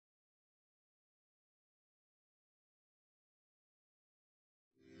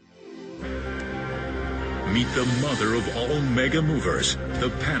Meet the mother of all mega movers, the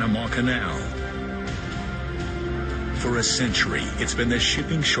Panama Canal. For a century, it's been the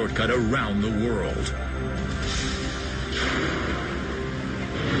shipping shortcut around the world.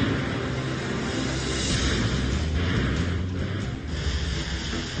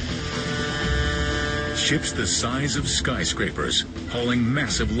 Ships the size of skyscrapers, hauling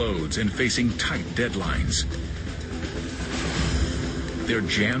massive loads and facing tight deadlines. They're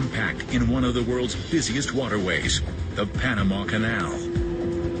jam-packed in one of the world's busiest waterways, the Panama Canal.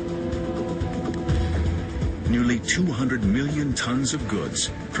 Nearly 200 million tons of goods,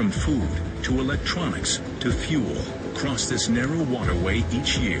 from food to electronics to fuel, cross this narrow waterway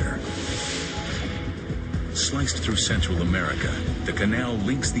each year. Sliced through Central America, the canal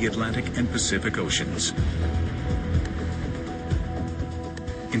links the Atlantic and Pacific Oceans.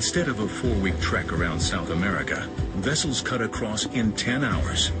 Instead of a 4-week trek around South America, vessels cut across in 10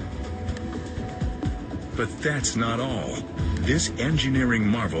 hours. But that's not all. This engineering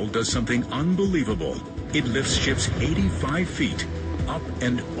marvel does something unbelievable. It lifts ships 85 feet up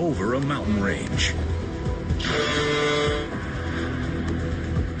and over a mountain range.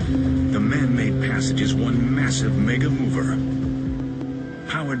 The man-made passage is one massive mega mover,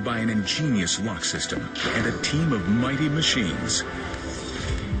 powered by an ingenious lock system and a team of mighty machines.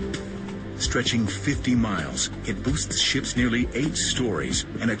 Stretching 50 miles, it boosts ships nearly 8 stories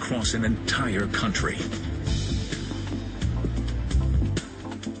and across an entire country.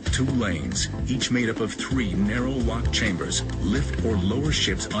 2 lanes, each made up of 3 narrow lock chambers, lift or lower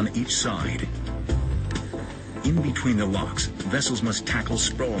ships on each side. In between the locks, vessels must tackle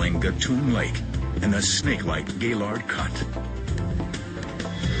sprawling Gatun Lake and the snake-like Gaylord Cut.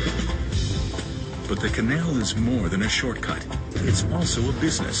 But the canal is more than a shortcut. It's also a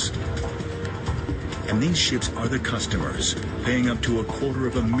business. And these ships are the customers, paying up to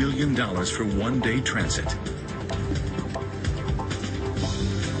 $250,000 for one-day transit.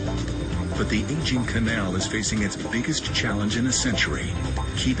 But the aging canal is facing its biggest challenge in a century,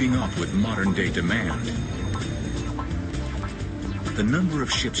 keeping up with modern-day demand. The number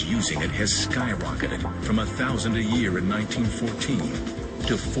of ships using it has skyrocketed from 1,000 a year in 1914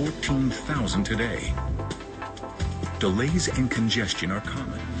 to 14,000 today. Delays and congestion are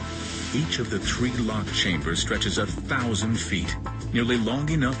common. Each of the 3 lock chambers stretches 1,000 feet, nearly long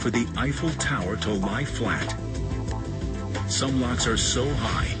enough for the Eiffel Tower to lie flat. Some locks are so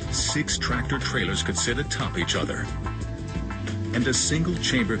high, 6 tractor trailers could sit atop each other. And a single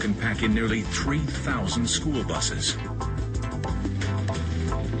chamber can pack in nearly 3,000 school buses.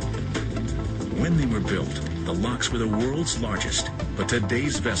 When they were built, the locks were the world's largest, but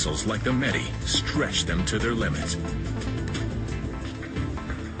today's vessels, like the Medi, stretch them to their limit.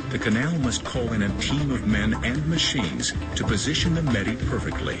 The canal must call in a team of men and machines to position the Medi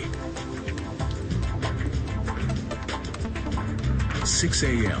perfectly. 6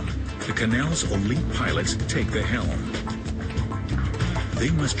 a.m., the canal's elite pilots take the helm.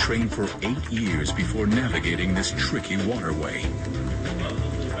 They must train for 8 years before navigating this tricky waterway.